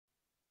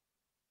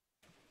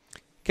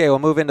Okay, we'll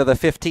move into the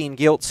 15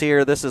 gilts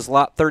here. This is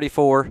lot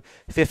 34,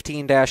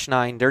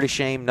 15-9, Dirty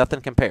Shame,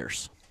 nothing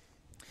compares.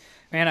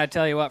 Man, I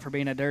tell you what, for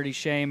being a Dirty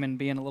Shame and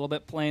being a little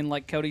bit plain,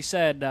 like Cody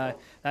said,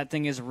 that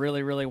thing is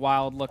really, really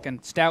wild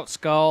looking. Stout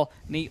skull,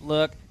 neat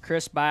look,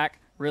 crisp back,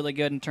 really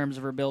good in terms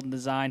of her build and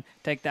design.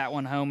 Take that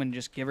one home and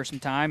just give her some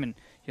time, and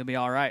you'll be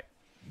all right.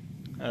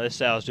 This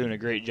sow's doing a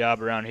great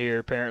job around here.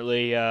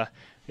 Apparently,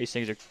 these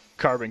things are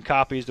carbon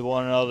copies to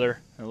one another.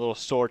 A little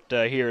sort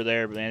here or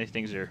there, but man, these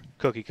things are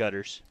cookie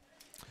cutters.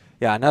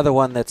 Yeah, another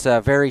one that's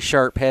very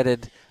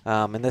sharp-headed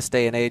in this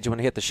day and age when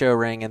you hit the show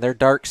ring, and they're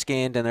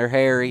dark-skinned and they're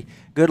hairy,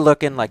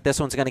 good-looking. Like this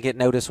one's going to get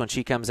noticed when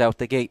she comes out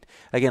the gate.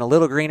 Again, a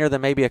little greener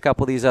than maybe a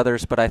couple of these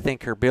others, but I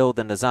think her build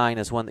and design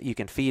is one that you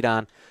can feed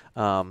on.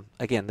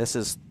 Again, this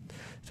is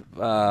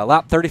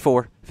lot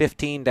 34,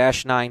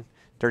 15-9,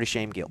 Dirty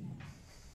Shame gilt.